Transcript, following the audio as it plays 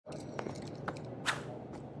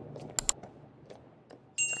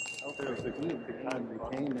players that need to kind of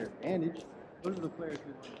retain their advantage. Those are the players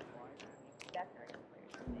who.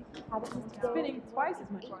 Spinning twice as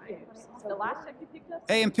much as the last check you picked up.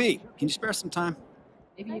 Hey, MP, can you spare some time?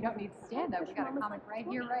 Maybe you don't need stand-up. We got a comic right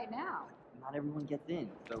here, right now. Not everyone gets in,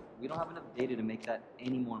 so we don't have enough data to make that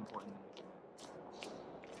any more important.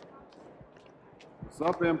 What's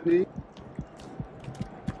up, MP?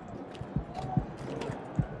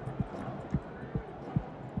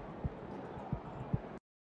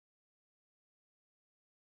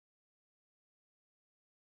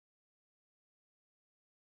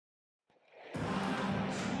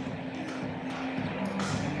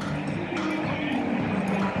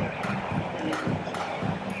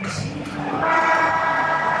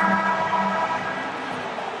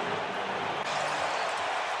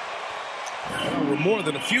 We're more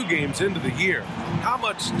than a few games into the year. How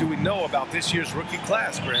much do we know about this year's rookie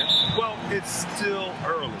class, Grant? Well, it's still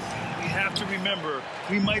early. We have to remember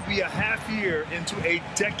we might be a half year into a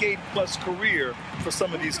decade-plus career for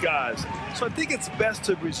some of these guys. So I think it's best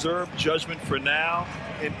to reserve judgment for now.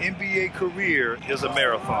 An NBA career is a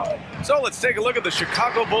marathon. So let's take a look at the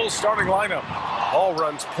Chicago Bulls starting lineup. All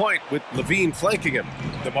runs point with Levine flanking him.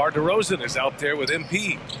 DeMar DeRozan is out there with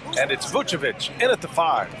MP. And it's Vucevic in at the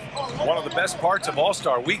 5. One of the best parts of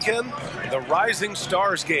All-Star Weekend, the Rising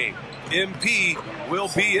Stars game. MP will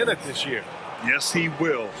be in it this year. Yes, he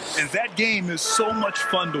will. And that game is so much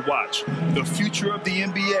fun to watch. The future of the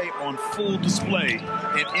NBA on full display,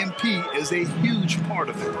 and MP is a huge part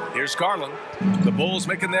of it. Here's Garland. The Bulls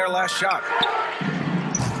making their last shot.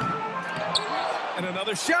 And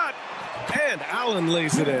another shot. And Allen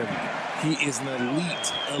lays it in. He is an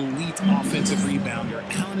elite offensive rebounder.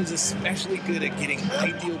 Allen is especially good at getting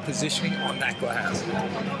ideal positioning on that glass.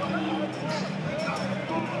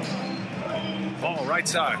 Ball right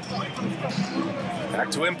side. Back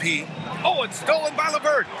to MP. Oh, it's stolen by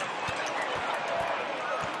LeVert.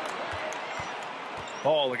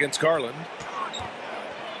 Ball against Garland.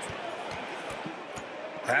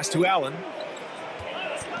 Pass to Allen.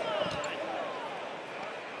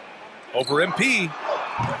 Over MP.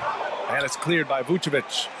 And it's cleared by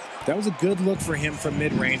Vucevic. That was a good look for him from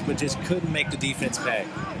mid-range, but just couldn't make the defense pay.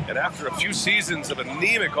 And after a few seasons of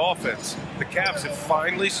anemic offense, the Cavs have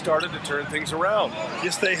finally started to turn things around.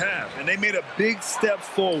 Yes, they have. And they made a big step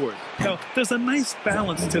forward. You know, there's a nice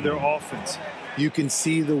balance to their offense. You can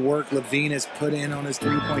see the work Levine has put in on his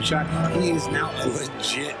three-point shot. He is now a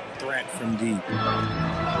legit threat from deep.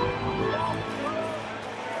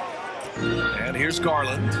 And here's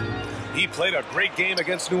Garland. He played a great game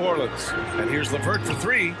against New Orleans. And here's LeVert for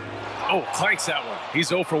 3. Oh, clanks that one. He's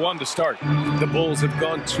 0 for 1 to start. The Bulls have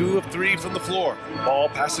gone 2 of 3 from the floor. Ball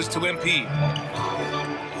passes to MP.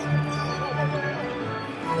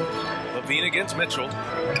 Levine against Mitchell.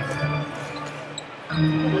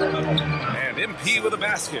 And MP with a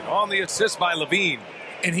basket on the assist by Levine.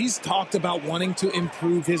 And he's talked about wanting to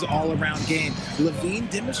improve his all-around game. Levine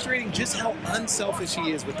demonstrating just how unselfish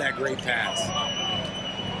he is with that great pass.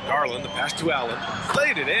 Garland, the pass to Allen.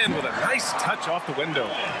 Played it in with a nice touch off the window.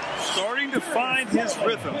 Starting to find his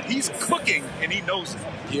rhythm. He's cooking, and he knows it.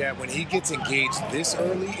 Yeah, when he gets engaged this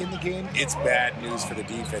early in the game, it's bad news for the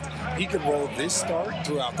defense. He could roll this start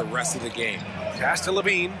throughout the rest of the game. Pass to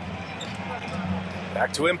Levine.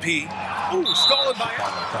 Back to MP. Ooh, stolen by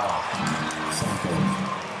Allen.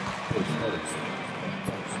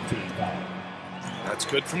 That's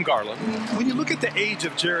good from Garland. When you look at the age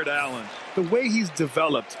of Jared Allen, the way he's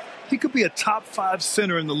developed, he could be a top 5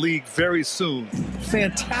 center in the league very soon.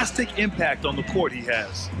 Fantastic impact on the court he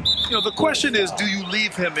has. You know, the question is, do you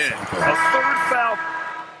leave him in? A third foul.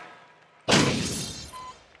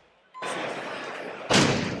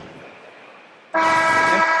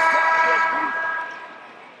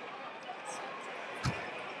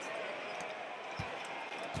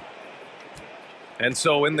 And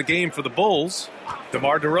so in the game for the Bulls,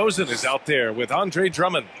 DeMar DeRozan is out there with Andre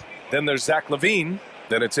Drummond. Then there's Zach LaVine.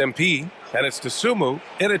 Then it's MP. And it's Dosunmu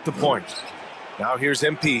in at the point. Now here's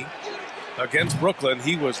MP. Against Brooklyn,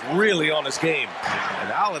 he was really on his game.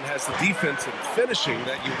 And Allen has the defense and finishing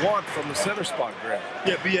that you want from the center spot, Grant.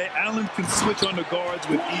 Yeah, B.A. Allen can switch on the guards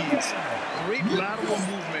with ease. Great lateral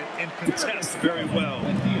movement and contests very well.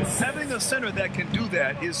 Having a center that can do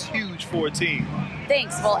that is huge for a team.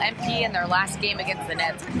 Thanks. Well, MP in their last game against the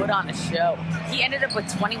Nets put on a show. He ended up with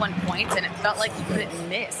 21 points, and it felt like he couldn't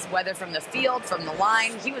miss, whether from the field, from the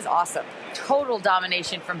line. He was awesome. Total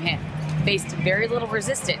domination from him. Faced very little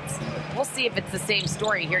resistance. We'll see if it's the same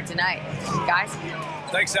story here tonight. Guys?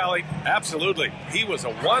 Thanks, Allie. Absolutely. He was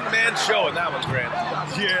a one-man show in that one, Grant.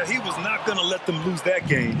 Yeah, he was not going to let them lose that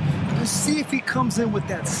game. We'll see if he comes in with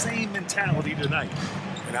that same mentality tonight.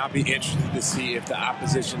 And I'll be interested to see if the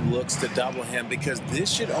opposition looks to double him, because this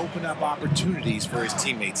should open up opportunities for his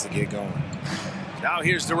teammates to get going. Now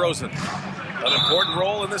here's DeRozan. An important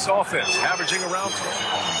role in this offense, averaging around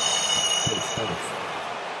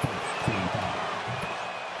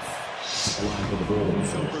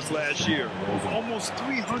Silvers last year, almost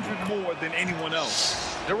 300 more than anyone else.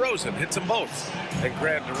 DeRozan hits them both. And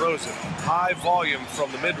Grant DeRozan, high volume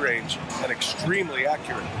from the mid-range and extremely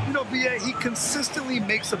accurate. You know, B.A., he consistently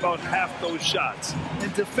makes about half those shots.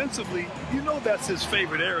 And defensively, you know that's his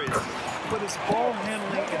favorite area. But his ball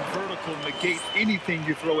handling and vertical negate anything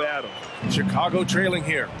you throw at him. Chicago trailing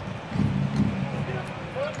here.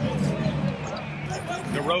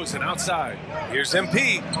 DeRozan outside. Here's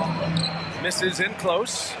MP. Misses in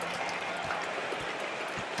close.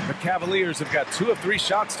 The Cavaliers have got 2 of 3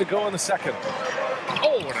 shots to go in the second.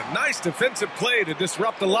 Oh, what a nice defensive play to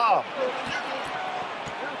disrupt the lob.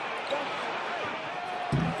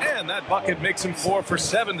 And that bucket makes him 4 for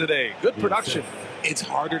 7 today. Good production. It's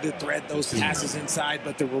harder to thread those passes inside,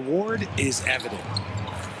 but the reward is evident.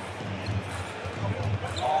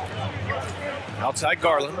 Outside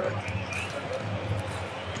Garland.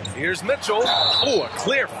 Here's Mitchell. Oh, a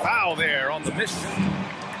clear foul there on the mission.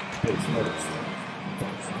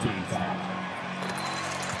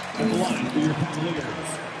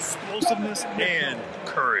 Explosiveness and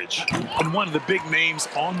courage. And one of the big names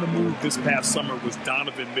on the move this past summer was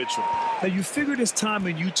Donovan Mitchell. Now, you figured his time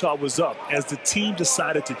in Utah was up as the team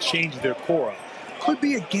decided to change their core up. Could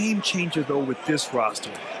be a game changer, though, with this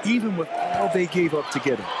roster, even with all they gave up to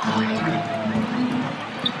get him.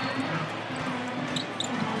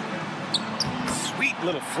 Sweet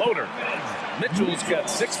little floater. Mitchell's got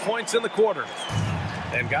 6 points in the quarter.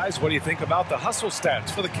 And guys, what do you think about the hustle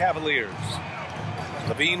stats for the Cavaliers?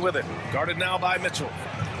 Levine with it, guarded now by Mitchell.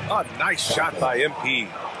 A nice shot by MP.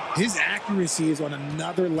 His accuracy is on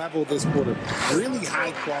another level this quarter. Really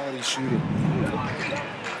high quality shooting.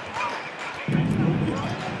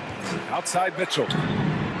 Outside Mitchell.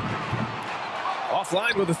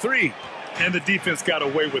 Offline with a 3. And the defense got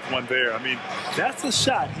away with one there. I mean, that's a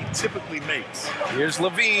shot he typically makes. Here's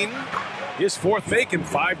Levine. His 4th make in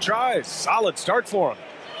 5 tries. Solid start for him.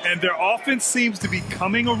 And their offense seems to be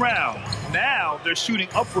coming around. Now they're shooting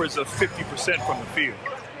upwards of 50% from the field.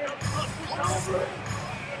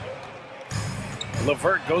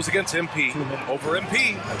 LeVert goes against MP. Over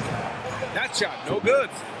MP. That shot, no good.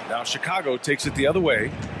 Now Chicago takes it the other way.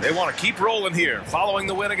 They want to keep rolling here, following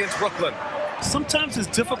the win against Brooklyn. Sometimes it's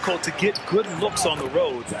difficult to get good looks on the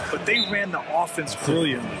road, but they ran the offense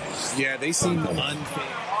brilliantly. Yeah, they seem unfair.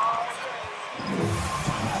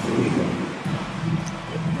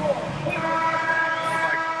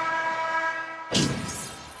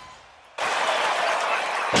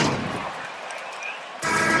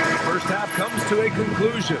 First half comes to a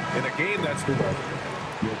conclusion in a game that's been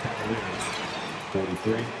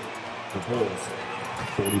 43, the Bulls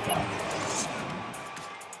 45.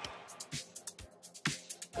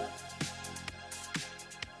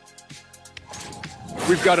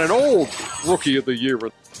 We've got an old Rookie of the Year.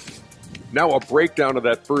 Now a breakdown of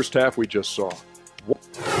that first half we just saw.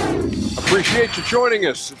 Appreciate you joining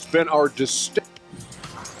us. It's been our distinct.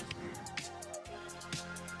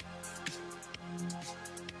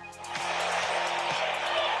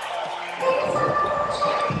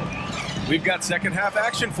 We've got second half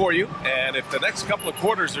action for you, and if the next couple of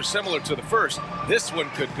quarters are similar to the first, this one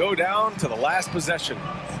could go down to the last possession.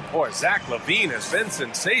 Boy, Zach LaVine has been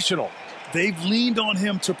sensational. They've leaned on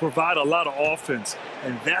him to provide a lot of offense,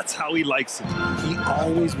 and that's how he likes it. He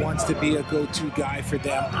always wants to be a go-to guy for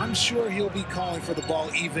them. I'm sure he'll be calling for the ball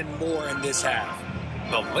even more in this half.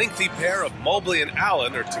 The lengthy pair of Mobley and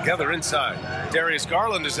Allen are together inside. Darius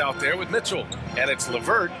Garland is out there with Mitchell. And it's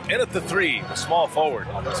LeVert in at the 3, the small forward.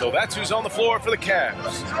 So that's who's on the floor for the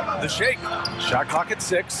Cavs. The shake. Shot clock at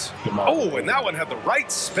 6. Oh, and that one had the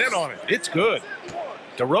right spin on it. It's good.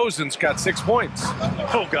 DeRozan's got 6 points.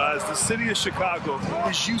 Oh, guys, the city of Chicago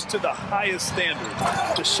is used to the highest standard.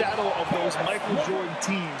 The shadow of those Michael Jordan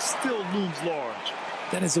teams still looms large.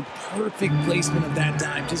 That is a perfect placement of that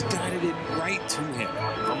dime. Just guided it right to him.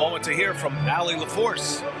 A moment to hear from Allie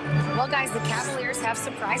LaForce. Well, guys, the Cavaliers have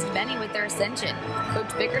surprised many with their ascension.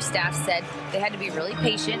 Coach Bickerstaff said they had to be really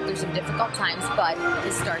patient through some difficult times, but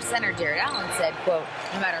his star center, Jared Allen, said, quote,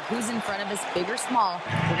 no matter who's in front of us, big or small,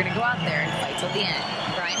 we're going to go out there and fight till the end.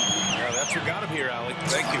 Brian? Yeah, that's what got him here, Allie.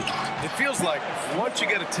 Thank you. It feels like once you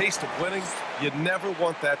get a taste of winning, you never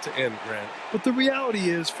want that to end, Grant. But the reality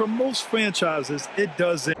is, for most franchises, it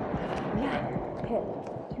doesn't.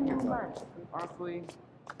 Honestly,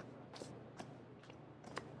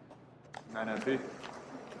 9 MP.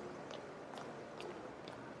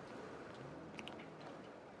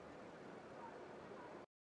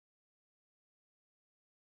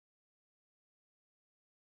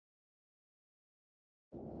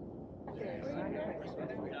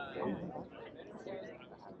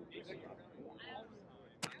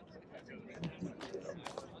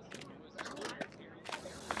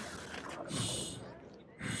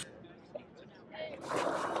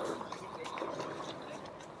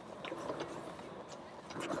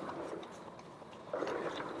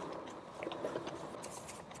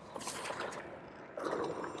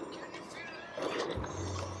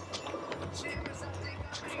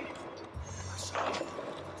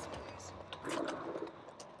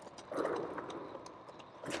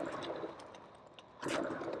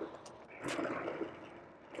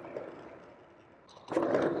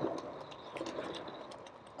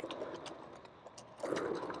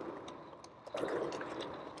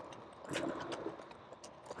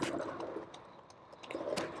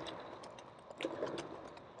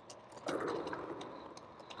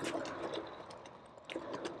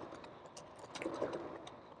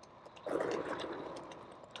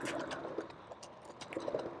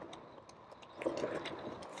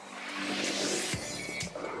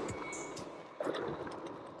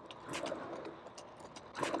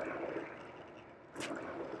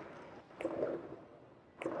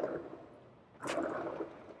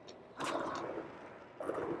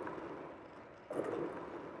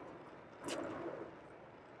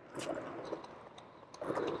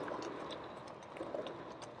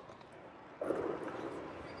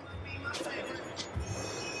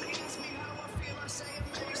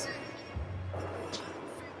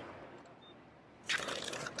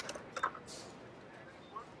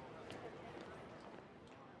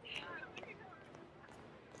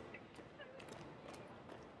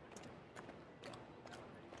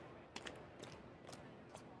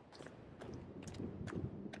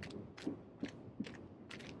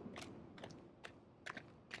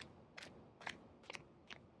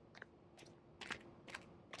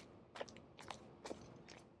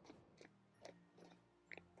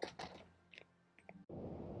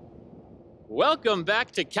 Welcome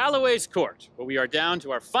back to Calloway's Court, where we are down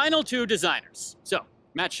to our final two designers. So,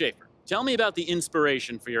 Matt Schaefer, tell me about the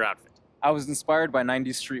inspiration for your outfit. I was inspired by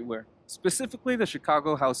 90s streetwear, specifically the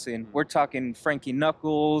Chicago house scene. We're talking Frankie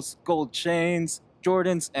Knuckles, gold chains,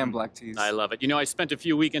 Jordans, and black tees. I love it. You know, I spent a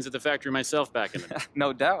few weekends at the factory myself back in the day.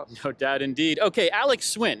 No doubt. No doubt indeed. Okay, Alex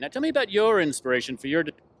Swin, now tell me about your inspiration for your...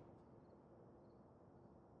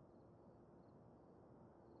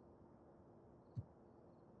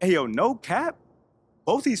 Hey, yo, no cap.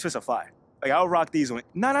 Both these fits are fire. Like, I'll rock these on.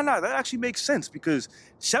 No. That actually makes sense because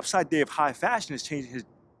Shep's idea of high fashion is changing his.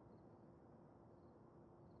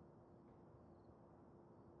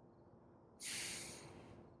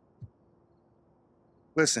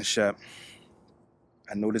 Listen, Shep.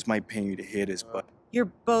 I know this might pain you to hear this, but. You're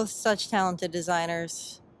both such talented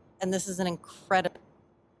designers, and this is an incredible.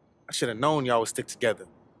 I should have known y'all would stick together.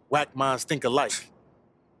 Whack minds think alike.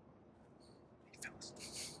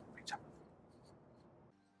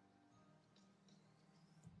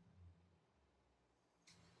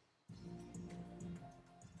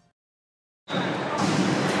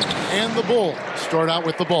 And the Bulls start out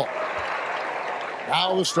with the ball.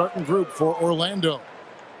 Now the starting group for Orlando.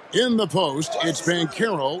 In the post, it's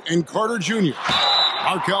Banchero and Carter Jr.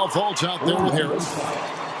 Markelle Fultz out there with Harris.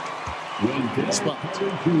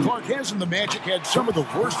 Clark hasn't the Magic had some of the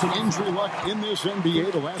worst injury luck in this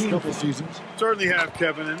NBA the last couple seasons? Certainly have,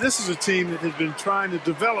 Kevin. And this is a team that has been trying to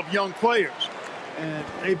develop young players. And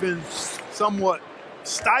they've been somewhat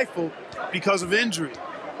stifled because of injury.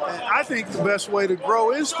 And I think the best way to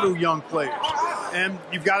grow is through young players. And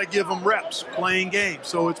you've got to give them reps, playing games.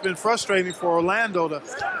 So it's been frustrating for Orlando to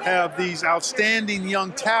have these outstanding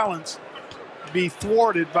young talents be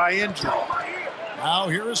thwarted by injury. Now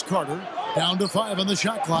here is Carter, down to 5 on the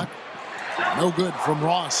shot clock. No good from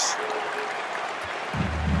Ross.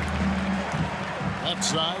 Left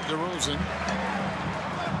side, DeRozan.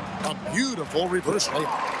 A beautiful reverse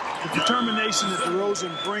layup. The determination that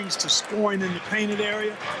DeRozan brings to scoring in the painted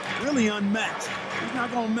area, really unmatched. He's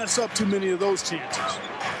not going to mess up too many of those chances.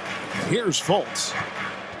 Here's Fultz.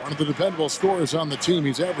 One of the dependable scorers on the team.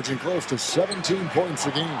 He's averaging close to 17 points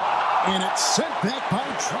a game. And it's sent back by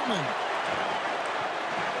Drummond.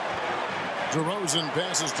 DeRozan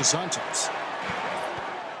passes to Santos.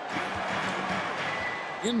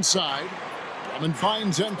 Inside, Drummond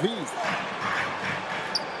finds MP.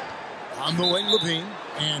 On the wing, Levine.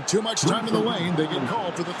 And too much time in the lane. They get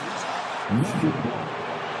called for the three.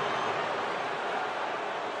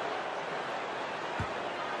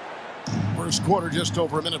 First quarter, just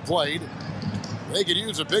over a minute played. They could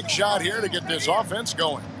use a big shot here to get this offense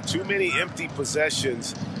going. Too many empty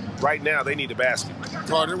possessions. Right now, they need a basket.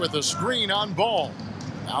 Carter with a screen on ball.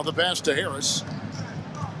 Now the pass to Harris.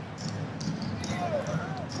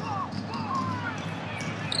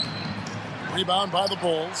 Rebound by the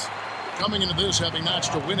Bulls. Coming into this, having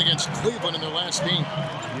notched a win against Cleveland in their last game.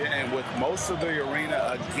 Yeah, and with most of the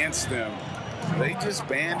arena against them, they just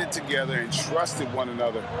banded together and trusted one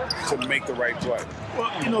another to make the right play.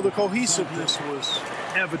 Well, you know, the cohesiveness was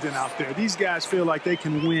evident out there. These guys feel like they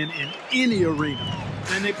can win in any arena,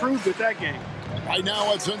 and they proved it that game. Right now,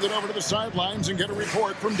 let's send it over to the sidelines and get a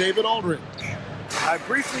report from David Aldridge. I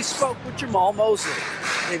briefly spoke with Jamal Mosley.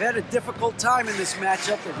 They've had a difficult time in this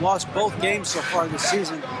matchup. They've lost both games so far this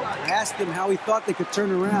season. I asked him how he thought they could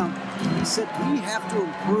turn around. He said, we have to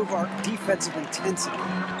improve our defensive intensity,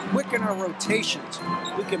 quicken our rotations.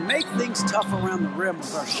 We can make things tough around the rim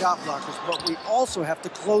with our shot blockers, but we also have to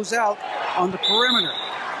close out on the perimeter.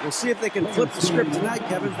 We'll see if they can flip the script tonight,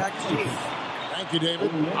 Kevin. Back to you. Thank you,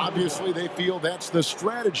 David. Obviously, they feel that's the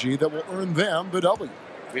strategy that will earn them the W.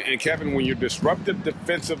 And Kevin, when you're disruptive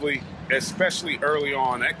defensively, especially early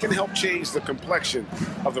on, that can help change the complexion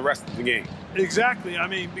of the rest of the game. Exactly. I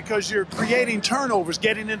mean, because you're creating turnovers,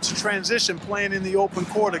 getting into transition, playing in the open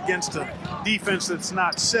court against a defense that's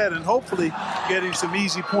not set, and hopefully getting some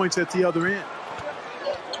easy points at the other end.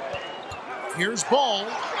 Here's Ball.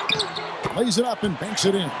 Lays it up and banks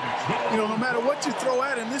it in. You know, no matter what you throw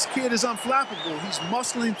at him, this kid is unflappable. He's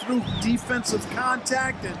muscling through defensive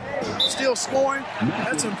contact and still scoring.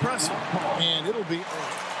 That's impressive. And it'll be...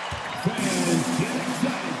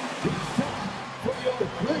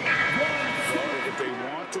 If they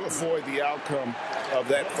want to avoid the outcome of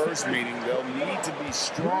that first meeting, they'll need to be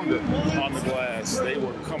stronger on the glass. They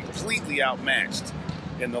were completely outmatched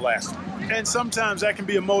in the last one. And sometimes that can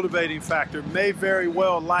be a motivating factor. May very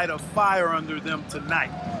well light a fire under them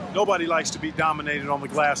tonight. Nobody likes to be dominated on the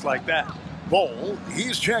glass like that. Ball,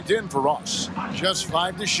 he's checked in for Ross. Just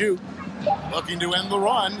 5 to shoot. Looking to end the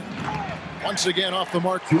run. Once again off the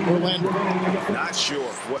mark, Orlando. Not sure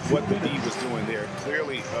what the D was doing there.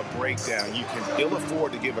 Clearly a breakdown. You can ill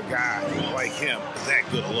afford to give a guy like him that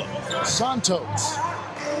good a look. Santos.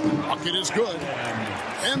 Bucket is good.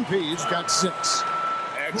 MP's got 6.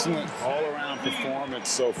 Excellent all-around performance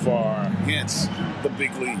so far against the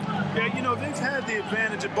big league. Yeah, you know, they've had the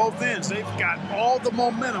advantage at both ends. They've got all the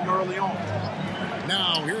momentum early on.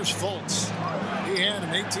 Now, here's Fultz. He had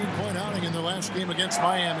an 18-point outing in the last game against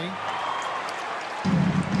Miami.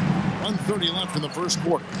 1:30 left in the first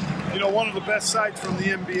quarter. You know, one of the best sights from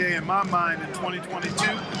the NBA in my mind in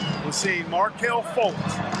 2022 was seeing Markelle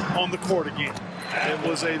Fultz on the court again. It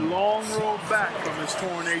was a long road back from his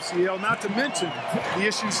torn ACL, not to mention the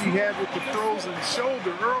issues he had with the throws and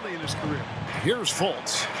shoulder early in his career. Here's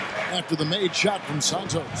Fultz after the made shot from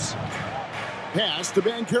Santos. Pass to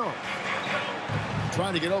Banchero.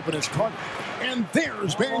 Trying to get open as Carter. And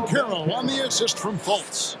there's Banchero on the assist from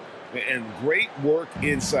Fultz. And great work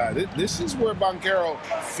inside. This is where Banchero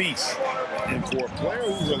feasts. And for a player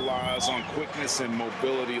who relies on quickness and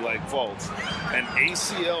mobility like Fultz, an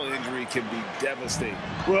ACL injury can be devastating.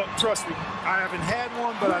 Well, trust me, I haven't had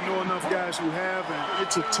one, but I know enough guys who have, and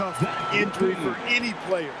it's a tough injury for any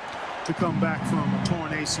player to come back from a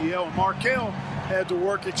torn ACL. And Markelle had to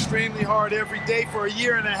work extremely hard every day for a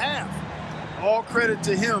year and a half. All credit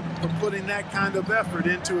to him for putting that kind of effort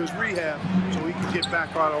into his rehab so he can get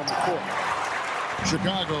back out on the court.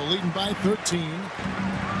 Chicago leading by 13.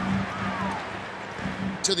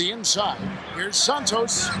 To the inside. Here's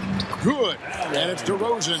Santos. Good. And it's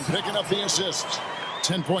DeRozan picking up the assist.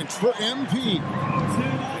 10 points for MP.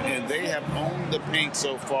 And they have owned the paint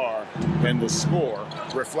so far, and the score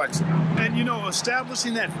reflects it. And, you know,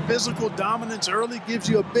 establishing that physical dominance early gives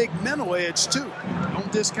you a big mental edge, too.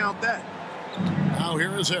 Don't discount that. Now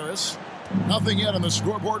here is Harris. Nothing yet on the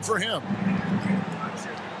scoreboard for him.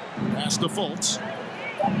 Pass to Fultz.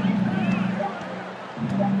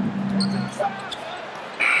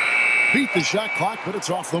 Beat the shot clock, but it's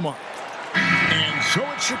off the mark. And so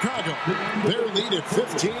it's Chicago. Their lead at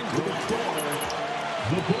 15.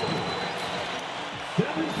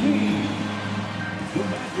 17. The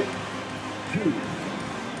Magic 2.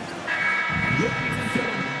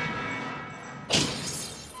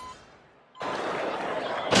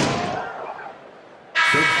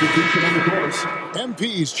 Substitution on the course.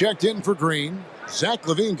 MP's checked in for Green. Zach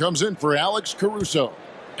LaVine comes in for Alex Caruso.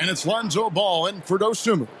 And it's Lonzo Ball in for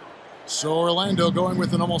Dosunmu. So Orlando going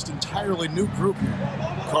with an almost entirely new group here.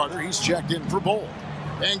 Carter, he's checked in for Bol.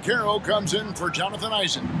 Banchero comes in for Jonathan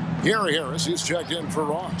Eisen. Gary Harris, he's checked in for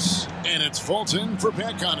Ross. And it's Fultz in for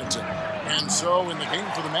Pat Connaughton. And so in the game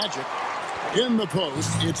for the Magic, in the post,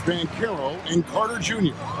 it's Banchero and Carter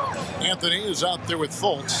Jr. Anthony is out there with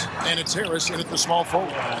Fultz, and it's Harris in at the small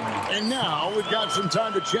forward. And now we've got some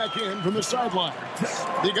time to check in from the sideline.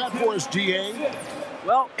 They got for us, DA.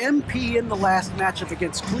 Well, MP in the last matchup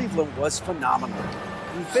against Cleveland was phenomenal.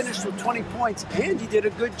 He finished with 20 points, and he did a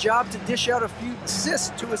good job to dish out a few assists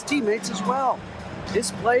to his teammates as well.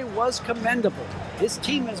 His play was commendable. His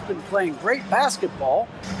team has been playing great basketball,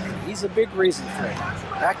 and he's a big reason for it.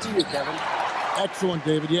 Back to you, Kevin. Excellent,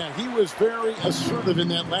 David. Yeah, he was very assertive in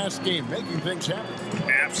that last game, making things happen.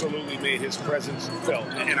 Absolutely made his presence felt.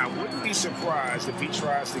 And I wouldn't be surprised if he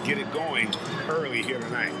tries to get it going early here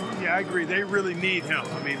tonight. Yeah, I agree. They really need him.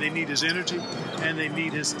 I mean, they need his energy, and they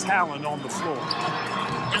need his talent on the floor.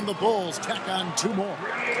 And the Bulls tack on 2 more.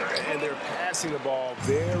 And they're passing the ball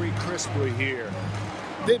very crisply here.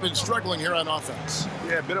 They've been struggling here on offense.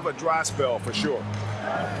 Yeah, a bit of a dry spell for sure.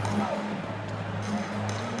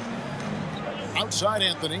 Outside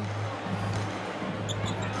Anthony.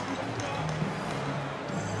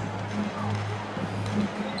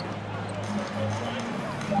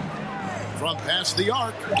 From past the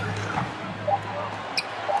arc.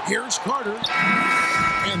 Here's Carter.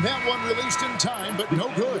 And that one released in time, but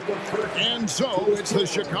no good. And so it's the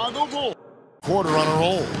Chicago Bulls. Quarter on a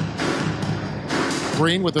roll.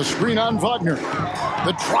 Green with a screen on Wagner.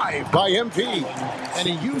 The drive by MP. And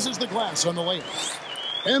he uses the glass on the layup.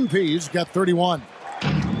 MP's got 31.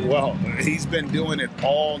 Well, he's been doing it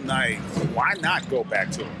all night. Why not go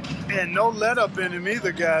back to him? And no let up in him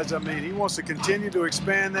either, guys. I mean, he wants to continue to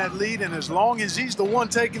expand that lead, and as long as he's the one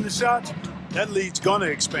taking the shots, that lead's going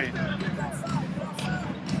to expand.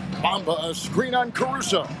 Bamba, a screen on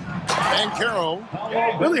Caruso. And Caro.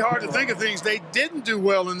 Really hard to think of things they didn't do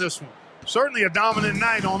well in this one. Certainly a dominant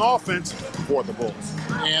night on offense for the Bulls.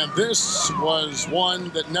 And this was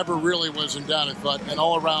one that never really was in doubt, I thought, an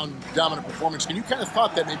all-around dominant performance. And you kind of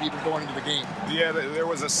thought that maybe even going into the game. Yeah, there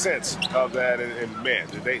was a sense of that, and man,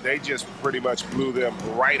 they just pretty much blew them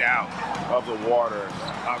right out of the water.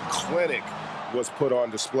 A clinic was put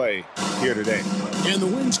on display here today. And the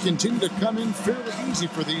wins continue to come in fairly easy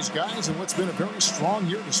for these guys, and what's been a very strong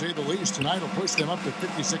year, to say the least. Tonight will push them up to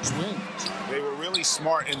 56 wins. They were really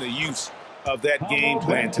smart in the use of that game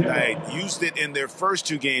plan tonight. Used it in their first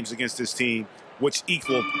 2 games against this team, which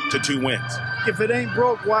equaled to 2 wins. If it ain't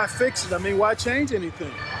broke, why fix it? I mean, why change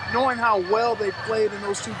anything? Knowing how well they played in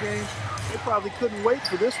those 2 games, they probably couldn't wait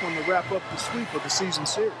for this one to wrap up the sweep of the season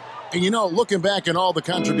series. And, you know, looking back at all the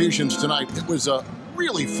contributions tonight, it was a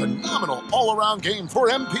really phenomenal all-around game for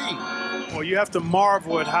MP. Well, you have to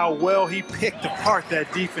marvel at how well he picked apart that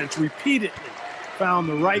defense repeatedly. Found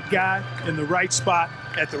the right guy in the right spot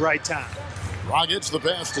at the right time. Rockets the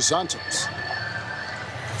pass to Santos.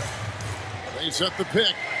 They set the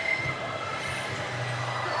pick.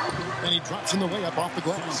 And he drops in the way up off the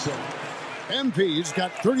glass. MP's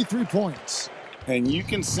got 33 points. And you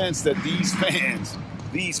can sense that these fans,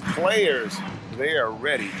 these players, they are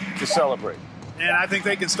ready to celebrate. And I think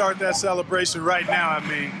they can start that celebration right now. I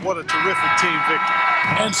mean, what a terrific team victory.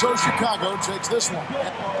 And so Chicago takes this one.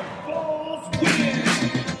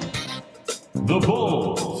 The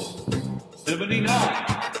Bulls, 79.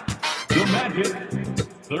 The Magic,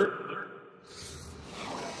 30.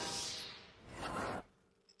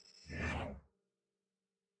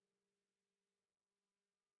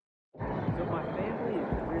 So my family is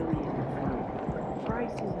really into food.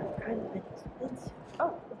 Prices are kind of expensive.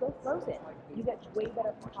 Oh, go frozen. You get way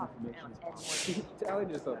better cost and more. Keep telling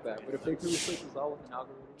yourself that, but if they could replace us all with an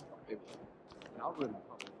algorithm, they would. An algorithm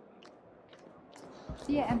probably.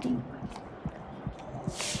 See ya, empty.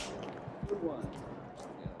 Good one.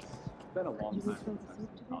 Yes. It's been a long time since I've seen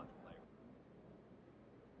a college player.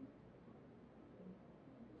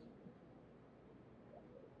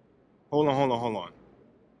 Hold on.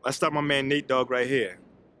 Let's start my man Nate Dogg right here.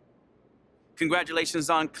 Congratulations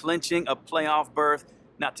on clinching a playoff berth.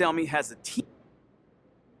 Now tell me, has a team...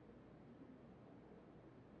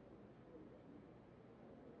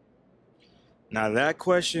 Now that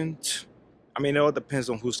question, I mean, it all depends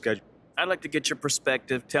on who's scheduled. I'd like to get your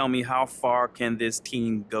perspective. Tell me, how far can this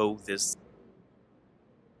team go this...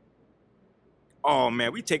 Oh,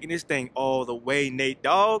 man, we taking this thing all the way, Nate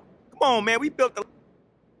Dogg. Come on, man, we built the...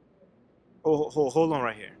 Hold on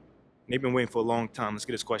right here. They've been waiting for a long time. Let's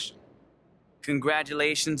get this question.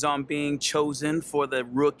 Congratulations on being chosen for the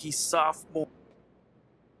rookie sophomore.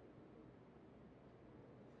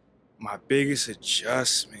 My biggest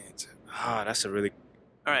adjustment. That's a really...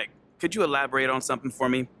 All right, could you elaborate on something for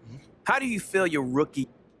me? Mm-hmm. How do you feel your rookie...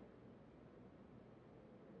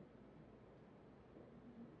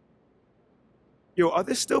 Yo, are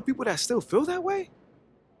there still people that still feel that way?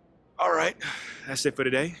 All right, that's it for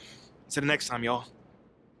today. Until the next time, y'all.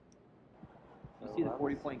 You see the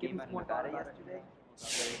 40-point game out of Nevada yesterday?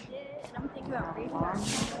 And I'm thinking about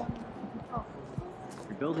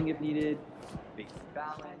rebuilding if needed, basic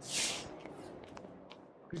balance.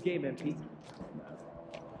 Good game, MP.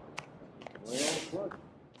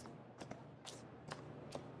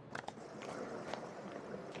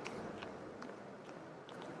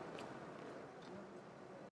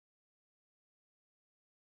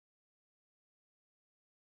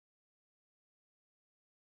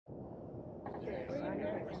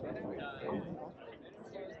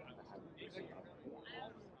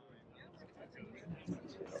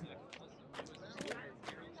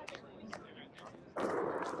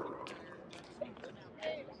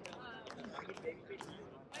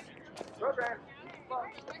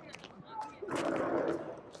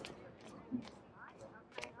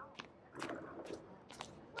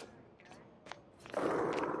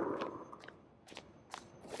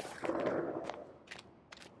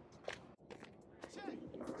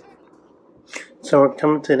 So we're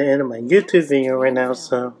coming to the end of my YouTube video right now,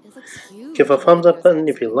 so give a thumbs up button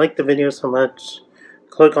if you like the video so much.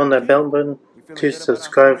 Click on that bell button to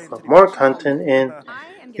subscribe for more content, and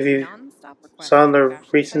if you saw the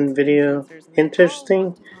recent video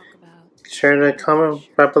interesting, share the comment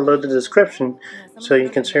right below the description so you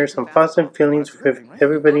can share some positive feelings with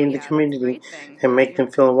everybody in the community and make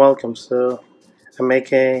them feel welcome. So I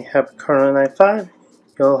make a happy Corona Night 5.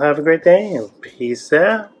 You'll have a great day and peace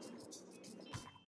out.